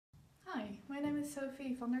my name is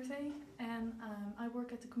Sophie van der Zee and I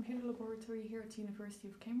work at the computer laboratory here at the University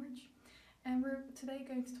of Cambridge. And we're today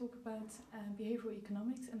going to talk about behavioral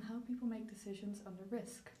economics and how people make decisions under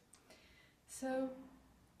risk. So,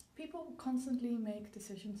 people constantly make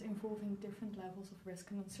decisions involving different levels of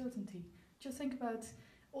risk and uncertainty. Just think about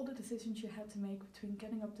all the decisions you had to make between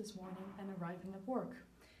getting up this morning and arriving at work.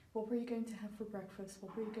 What were you going to have for breakfast?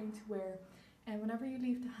 What were you going to wear? And whenever you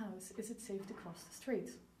leave the house, is it safe to cross the street?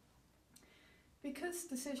 Because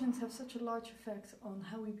decisions have such a large effect on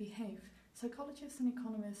how we behave, psychologists and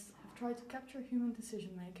economists have tried to capture human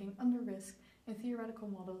decision-making under risk in theoretical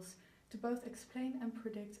models to both explain and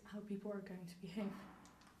predict how people are going to behave.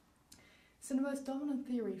 So the most dominant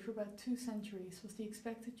theory for about 2 centuries was the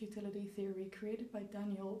expected utility theory created by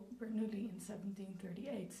Daniel Bernoulli in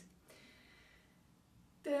 1738.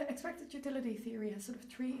 The expected utility theory has sort of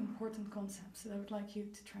 3 important concepts that I would like you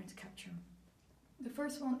to try to capture. The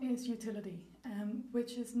first one is utility,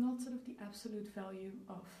 which is not sort of the absolute value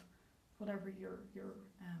of whatever you're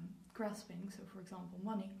grasping, so for example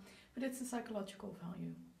money, but it's the psychological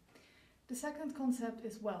value. The second concept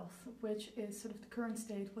is wealth, which is sort of the current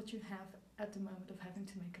state, what you have at the moment of having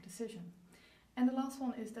to make a decision. And the last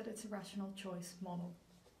one is that it's a rational choice model.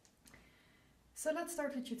 So let's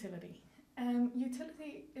start with utility.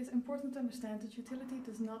 Utility is important to understand that utility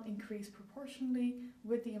does not increase proportionally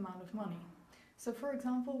with the amount of money. So for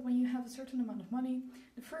example, when you have a certain amount of money,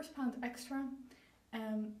 the first pound extra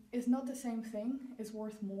is not the same thing, is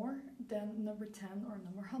worth more than number 10 or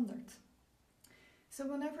number 100. So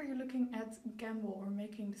whenever you're looking at gamble or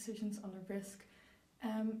making decisions under risk,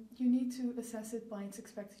 you need to assess it by its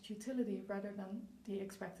expected utility rather than the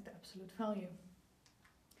expected absolute value.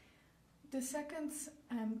 The second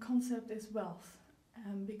concept is wealth,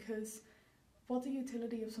 because what the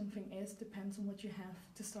utility of something is depends on what you have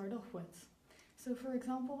to start off with. So for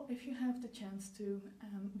example, if you have the chance to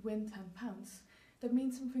win £10, that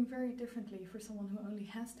means something very differently for someone who only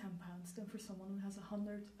has £10 than for someone who has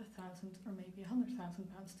 100, 1,000 or maybe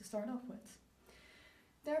 £100,000 to start off with.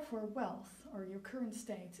 Therefore, wealth, or your current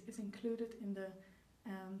state, is included in the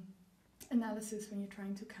analysis when you're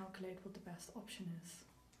trying to calculate what the best option is.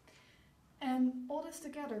 And all this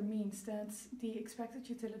together means that the expected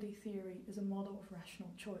utility theory is a model of rational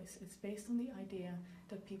choice. It's based on the idea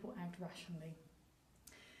that people act rationally.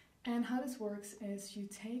 And how this works is you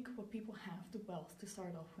take what people have, the wealth, to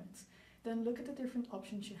start off with, then look at the different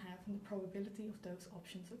options you have and the probability of those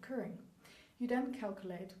options occurring. You then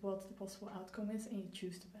calculate what the possible outcome is and you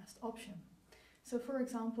choose the best option. So for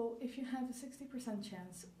example, if you have a 60%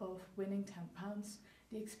 chance of winning £10,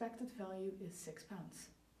 the expected value is £6.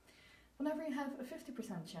 Whenever you have a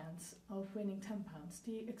 50% chance of winning £10,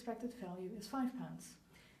 the expected value is £5.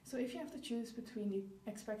 So if you have to choose between the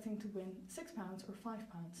expecting to win £6 or £5,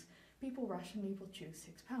 people rationally will choose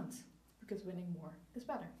 £6 because winning more is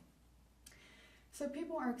better. So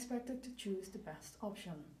people are expected to choose the best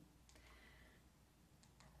option.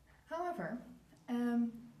 However,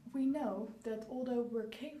 we know that although we're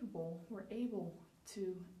able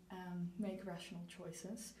to make rational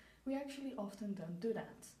choices, we actually often don't do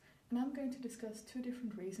that. And I'm going to discuss 2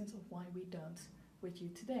 different reasons of why we don't with you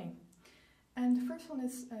today. And the first one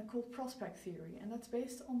is called prospect theory, and that's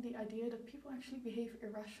based on the idea that people actually behave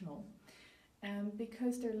irrational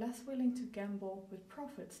because they're less willing to gamble with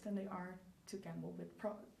profits than they are to gamble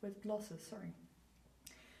with losses.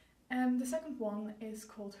 And the second one is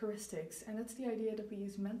called heuristics, and that's the idea that we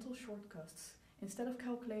use mental shortcuts. Instead of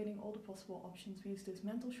calculating all the possible options, we use those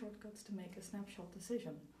mental shortcuts to make a snapshot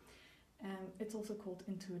decision. It's also called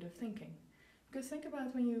intuitive thinking. Because think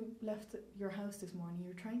about when you left your house this morning,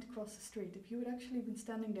 you're trying to cross the street. If you had actually been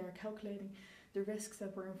standing there calculating the risks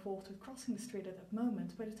that were involved with crossing the street at that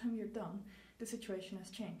moment, by the time you're done, the situation has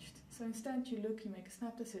changed. So instead you look, you make a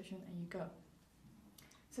snap decision and you go.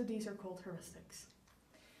 So these are called heuristics.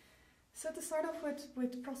 So to start off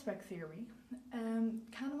with prospect theory,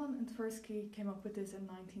 Kahneman and Tversky came up with this in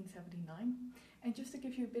 1979. And just to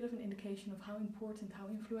give you a bit of an indication of how important, how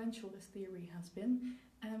influential this theory has been,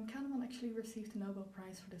 Kahneman actually received the Nobel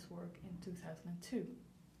Prize for this work in 2002.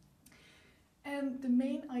 And the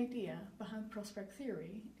main idea behind prospect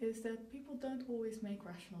theory is that people don't always make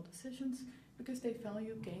rational decisions because they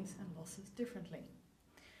value gains and losses differently.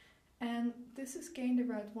 And this is gained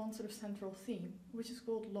around one sort of central theme, which is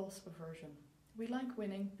called loss aversion. We like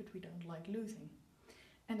winning, but we don't like losing.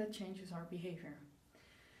 And that changes our behavior.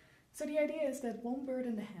 So the idea is that 1 bird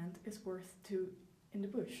in the hand is worth 2 in the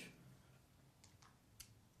bush.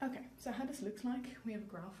 Okay, so how this looks like, we have a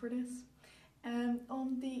graph for this. And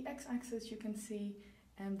on the x-axis you can see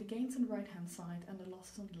the gains on the right hand side and the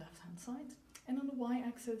losses on the left hand side. And on the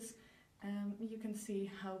y-axis you can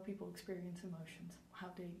see how people experience emotions, how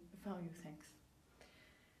they value things.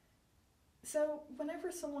 So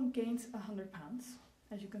whenever someone gains £100,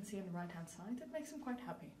 as you can see on the right hand side, it makes them quite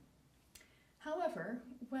happy. However,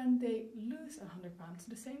 when they lose £100,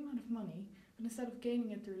 the same amount of money, but instead of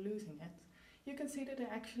gaining it, they're losing it, you can see that they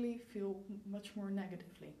actually feel much more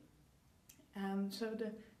negatively. So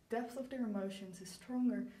the depth of their emotions is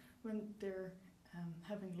stronger when they're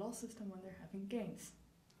having losses than when they're having gains.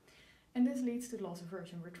 And this leads to loss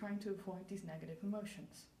aversion. We're trying to avoid these negative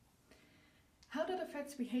emotions. How that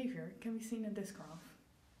affects behavior can be seen in this graph,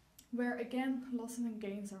 where again losses and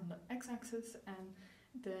gains are on the x-axis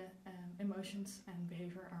and the emotions and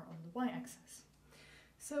behavior are on the y-axis.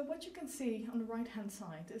 So what you can see on the right hand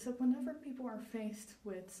side is that whenever people are faced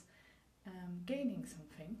with gaining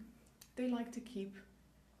something, they like to keep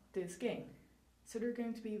this gain. So they're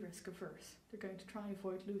going to be risk averse. They're going to try and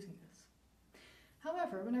avoid losing this.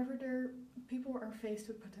 However, whenever people are faced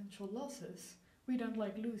with potential losses, we don't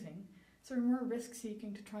like losing, so we're more risk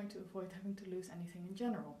seeking to try to avoid having to lose anything in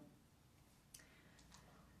general.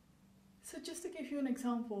 So just to give you an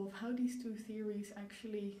example of how these two theories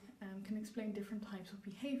actually can explain different types of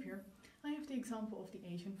behavior, I have the example of the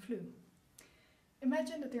Asian flu.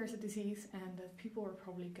 Imagine that there's a disease and that people are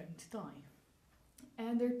probably going to die.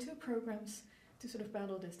 And there are two programs to sort of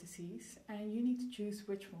battle this disease, and you need to choose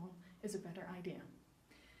which one is a better idea.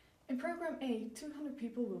 In program A, 200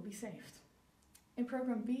 people will be saved. In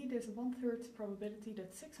program B, there's a 1/3 probability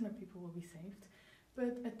that 600 people will be saved,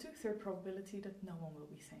 but a 2/3 probability that no one will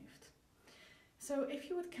be saved. So if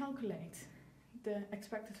you would calculate the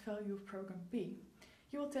expected value of program B,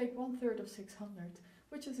 you will take 1/3 of 600,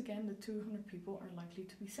 which is again the 200 people are likely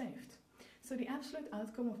to be saved. So the absolute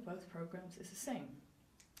outcome of both programs is the same.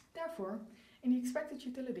 Therefore, in the expected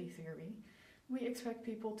utility theory, we expect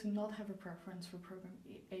people to not have a preference for program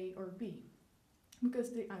A or B,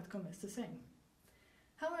 because the outcome is the same.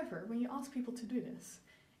 However, when you ask people to do this,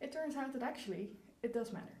 it turns out that actually it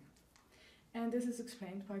does matter. And this is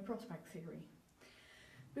explained by prospect theory.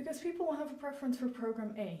 Because people will have a preference for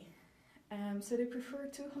program A, so they prefer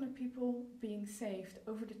 200 people being saved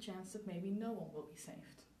over the chance that maybe no one will be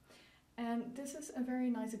saved. And this is a very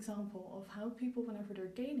nice example of how people, whenever they're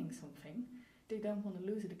gaining something, they don't want to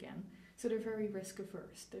lose it again, so they're very risk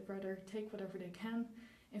averse. They'd rather take whatever they can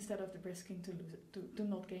instead of the risking to lose it, to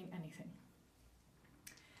not gain anything.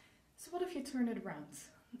 So what if you turn it around?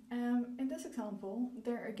 In this example,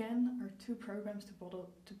 there again are two programs to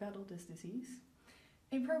battle this disease.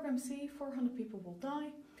 In program C, 400 people will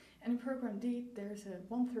die, and in program D, there's a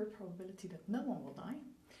 1/3 probability that no one will die,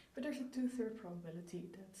 but there's a 2/3 probability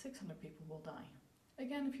that 600 people will die.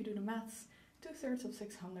 Again, if you do the maths, 2/3 of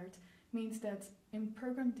 600 means that in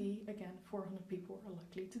program D, again, 400 people are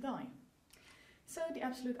likely to die. So the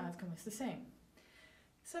absolute outcome is the same.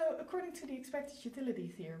 So according to the expected utility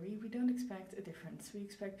theory, we don't expect a difference. We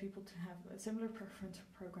expect people to have a similar preference for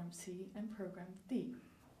program C and program D.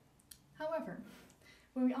 However,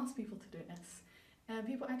 when we ask people to do this,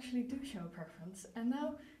 people actually do show a preference, and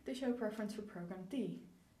now they show a preference for program D.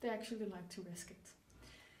 They actually like to risk it.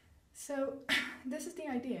 So this is the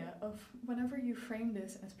idea of whenever you frame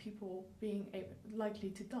this as people being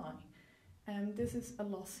likely to die, and this is a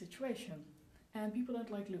loss situation, and people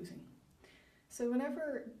don't like losing. So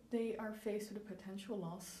whenever they are faced with a potential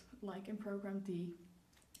loss, like in program D,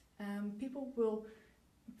 people will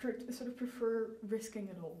sort of prefer risking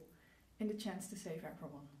it all in the chance to save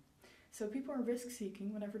everyone. So people are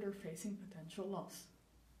risk-seeking whenever they're facing potential loss.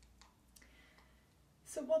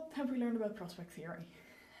 So what have we learned about prospect theory?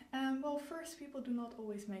 Well, first, people do not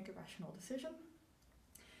always make a rational decision,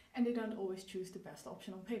 and they don't always choose the best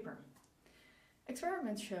option on paper.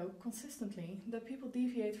 Experiments show consistently that people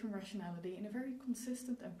deviate from rationality in a very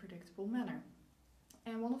consistent and predictable manner.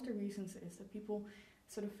 And one of the reasons is that people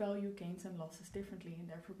sort of value gains and losses differently and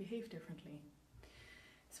therefore behave differently.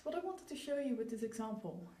 So what I wanted to show you with this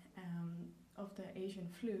example of the Asian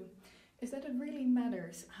flu is that it really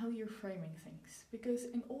matters how you're framing things, because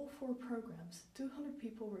in all four programs, 200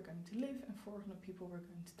 people were going to live and 400 people were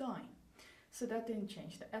going to die. So that didn't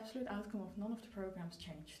change. The absolute outcome of none of the programs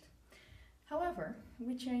changed. However,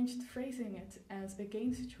 we changed phrasing it as a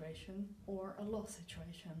gain situation or a loss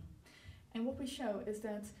situation. And what we show is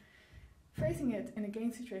that phrasing it in a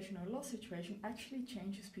gain situation or loss situation actually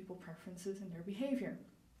changes people's preferences and their behavior.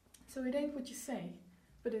 So it ain't what you say,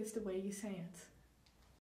 but it's the way you say it.